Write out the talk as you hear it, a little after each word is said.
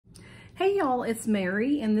Hey y'all, it's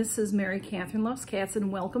Mary, and this is Mary Catherine Loves Cats,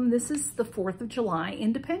 and welcome. This is the 4th of July,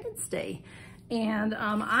 Independence Day. And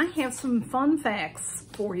I have some fun facts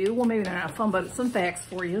for you. Well, maybe they're not fun, but some facts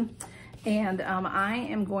for you. And I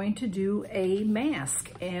am going to do a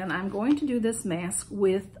mask, and I'm going to do this mask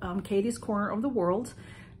with Katie's Corner of the World.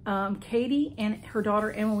 Katie and her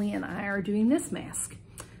daughter Emily and I are doing this mask.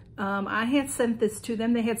 I had sent this to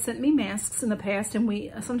them. They had sent me masks in the past,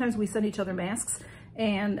 and sometimes we send each other masks.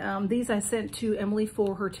 And these I sent to Emily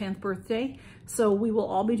for her 10th birthday. So we will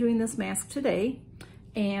all be doing this mask today.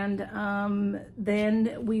 And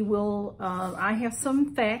then we will, I have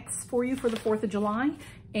some facts for you for the 4th of July.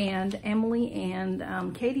 And Emily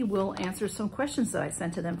and Katie will answer some questions that I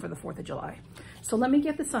sent to them for the 4th of July. So let me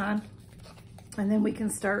get this on, and then we can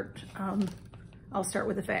start. I'll start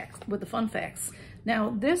with the facts, with the fun facts.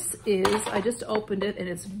 Now this is, I just opened it, and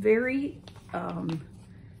it's very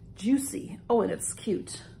juicy. Oh, and it's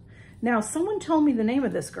cute. Now, someone told me the name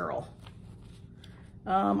of this girl.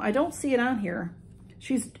 I don't see it on here.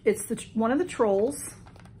 It's one of the trolls.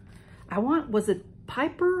 Was it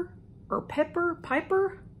Piper or Pepper?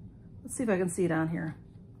 Piper? Let's see if I can see it on here.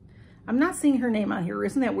 I'm not seeing her name on here.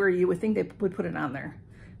 Isn't that weird? You would think they would put it on there.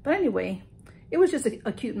 But anyway, it was just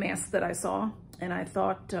a cute mask that I saw, and I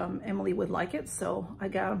thought Emily would like it, so I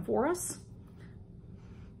got them for us.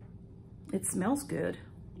 It smells good.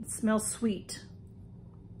 It smells sweet.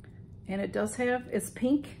 And it does have, it's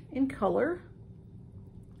pink in color.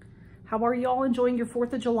 How are y'all enjoying your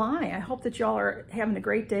 4th of July? I hope that y'all are having a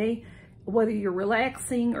great day, whether you're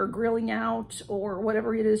relaxing or grilling out or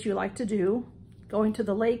whatever it is you like to do. Going to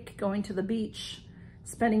the lake, going to the beach,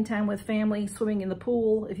 spending time with family, swimming in the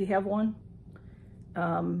pool if you have one.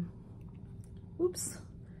 Oops.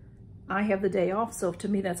 I have the day off, so to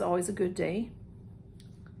me that's always a good day.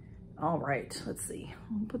 All right, let's see.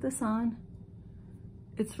 I'll put this on.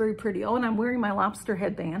 It's very pretty. Oh, and I'm wearing my lobster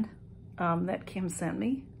headband that Kim sent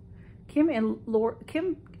me. Kim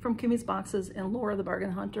from Kimmy's Boxes and Laura the Bargain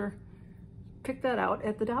Hunter picked that out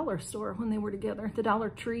at the dollar store when they were together at the Dollar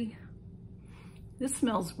Tree. This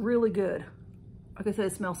smells really good. Like I said,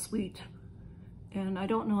 it smells sweet. And I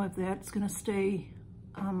don't know if that's gonna stay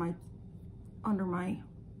on under my,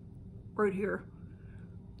 right here.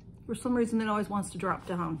 For some reason, it always wants to drop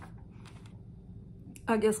down.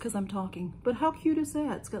 I guess because I'm talking. But how cute is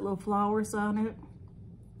that? It's got little flowers on it.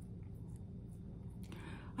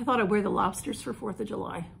 I thought I'd wear the lobsters for 4th of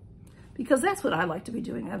July because that's what I like to be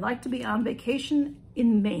doing. I'd like to be on vacation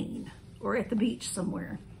in Maine or at the beach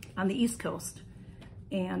somewhere on the East Coast.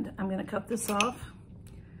 And I'm going to cut this off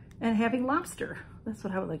and having lobster. That's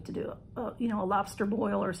what I would like to do. You know, a lobster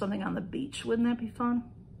boil or something on the beach. Wouldn't that be fun?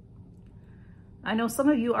 I know some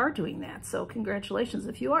of you are doing that, so congratulations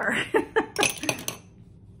if you are.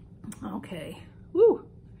 Okay. Woo!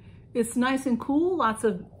 It's nice and cool. Lots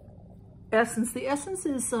of essence. The essence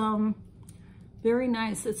is very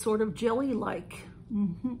nice. It's sort of jelly-like.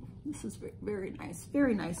 This is very nice.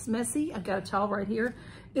 Very nice. Messy. I've got a towel right here.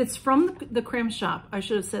 It's from the Creme Shop. I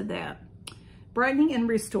should have said that. Brightening and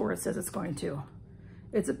restore, it says it's going to.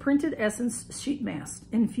 It's a printed essence sheet mask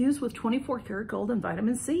infused with 24 karat gold and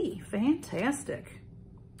vitamin C. Fantastic.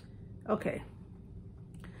 Okay.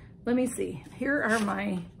 Let me see. Here are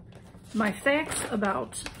my facts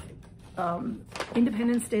about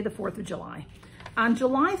Independence Day, the 4th of July. On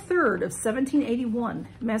July 3rd of 1781,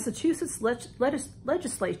 Massachusetts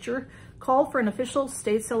legislature called for an official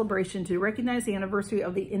state celebration to recognize the anniversary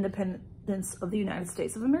of the independence of the United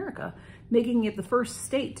States of America, making it the first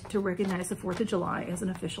state to recognize the 4th of July as an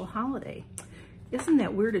official holiday. Isn't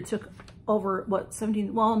that weird? It took over, what,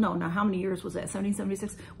 well, no, now how many years was that?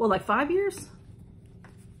 1776? Well, like 5 years?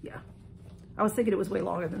 Yeah. I was thinking it was way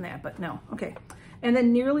longer than that, but no. Okay. And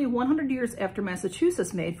then nearly 100 years after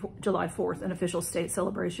Massachusetts made July 4th an official state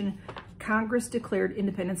celebration, Congress declared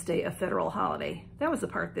Independence Day a federal holiday. That was the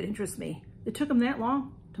part that interests me. It took them that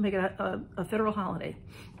long to make it a federal holiday.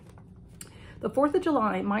 The 4th of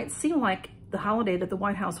July might seem like the holiday that the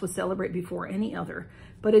White House would celebrate before any other,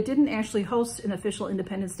 but it didn't actually host an official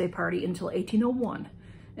Independence Day party until 1801,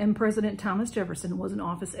 and President Thomas Jefferson was in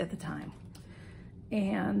office at the time.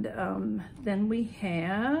 And then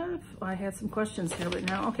I had some questions here right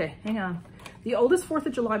now. Okay, hang on. The oldest 4th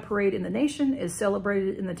of July parade in the nation is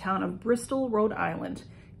celebrated in the town of Bristol, Rhode Island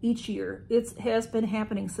each year. It has been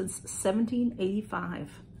happening since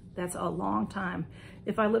 1785. That's a long time.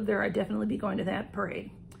 If I lived there, I'd definitely be going to that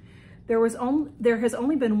parade. There has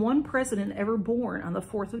only been one president ever born on the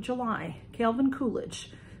 4th of July, Calvin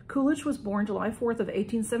Coolidge. Coolidge was born July 4th of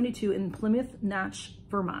 1872 in Plymouth Notch,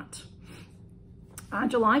 Vermont. On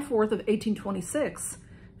July 4th of 1826,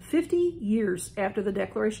 50 years after the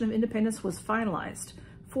Declaration of Independence was finalized,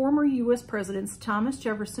 former U.S. Presidents Thomas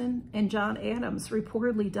Jefferson and John Adams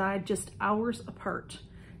reportedly died just hours apart.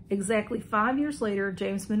 Exactly 5 years later,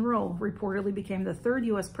 James Monroe reportedly became the third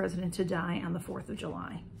U.S. president to die on the 4th of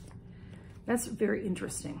July. That's very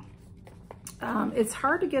interesting. It's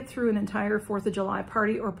hard to get through an entire 4th of July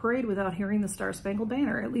party or parade without hearing the Star-Spangled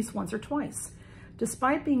Banner at least once or twice.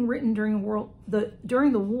 Despite being written during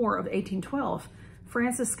the War of 1812,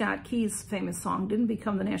 Francis Scott Key's famous song didn't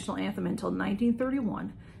become the national anthem until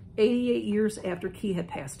 1931, 88 years after Key had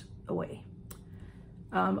passed away.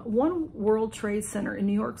 One World Trade Center in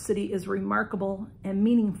New York City is remarkable and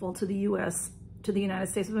meaningful to the United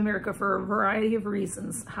States of America for a variety of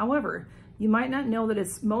reasons. However, you might not know that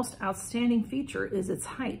its most outstanding feature is its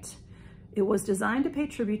height. It was designed to pay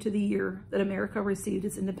tribute to the year that America received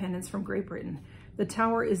its independence from Great Britain. The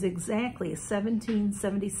tower is exactly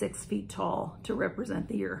 1776 feet tall to represent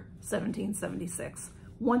the year 1776.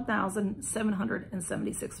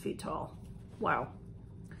 1,776 feet tall. Wow.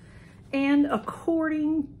 And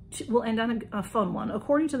we'll end on a fun one.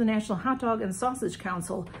 According to the National Hot Dog and Sausage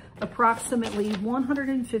Council, approximately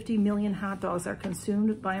 150 million hot dogs are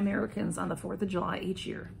consumed by Americans on the 4th of July each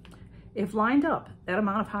year. If lined up, that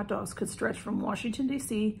amount of hot dogs could stretch from Washington,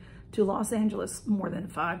 D.C. to Los Angeles more than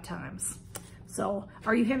 5 times. So,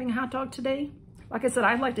 are you having a hot dog today? Like I said,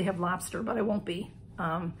 I'd like to have lobster, but I won't be.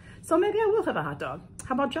 So maybe I will have a hot dog.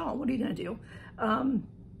 How about y'all? What are you going to do?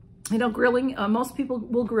 You know, grilling, most people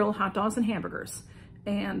will grill hot dogs and hamburgers.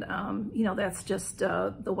 And, you know, that's just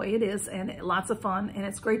the way it is, and lots of fun. And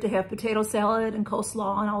it's great to have potato salad and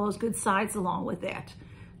coleslaw and all those good sides along with that.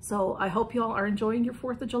 So I hope y'all are enjoying your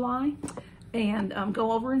 4th of July. And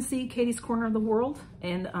go over and see Katie's Corner of the World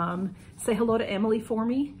and say hello to Emily for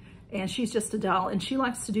me. And she's just a doll, and she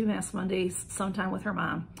likes to do Mass Mondays sometime with her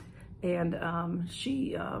mom. And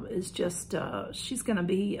she is just, she's going to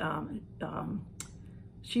be,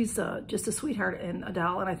 she's just a sweetheart and a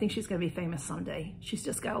doll, and I think she's going to be famous someday. She's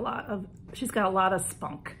just got a lot of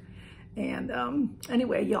spunk. And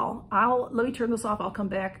anyway, y'all, let me turn this off. I'll come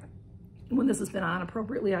back when this has been on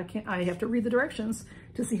appropriately. I have to read the directions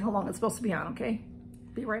to see how long it's supposed to be on, okay?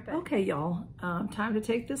 Be right back. Okay, y'all, time to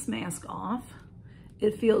take this mask off.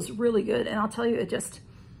 It feels really good, and I'll tell you,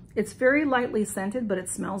 it's very lightly scented, but it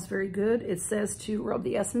smells very good. It says to rub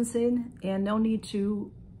the essence in and no need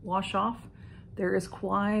to wash off. There is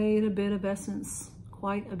quite a bit of essence,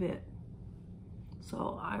 quite a bit.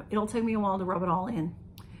 So it'll take me a while to rub it all in.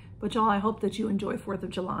 But y'all, I hope that you enjoy 4th of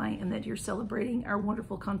July and that you're celebrating our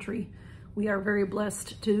wonderful country. We are very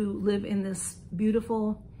blessed to live in this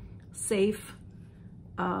beautiful, safe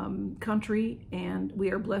country, and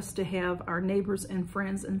we are blessed to have our neighbors and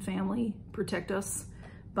friends and family protect us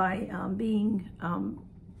by being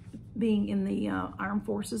in the armed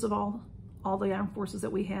forces of all the armed forces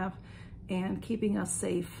that we have, and keeping us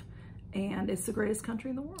safe. And it's the greatest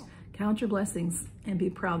country in the world. Count your blessings and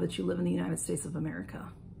be proud that you live in the United States of America.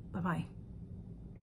 Bye-bye.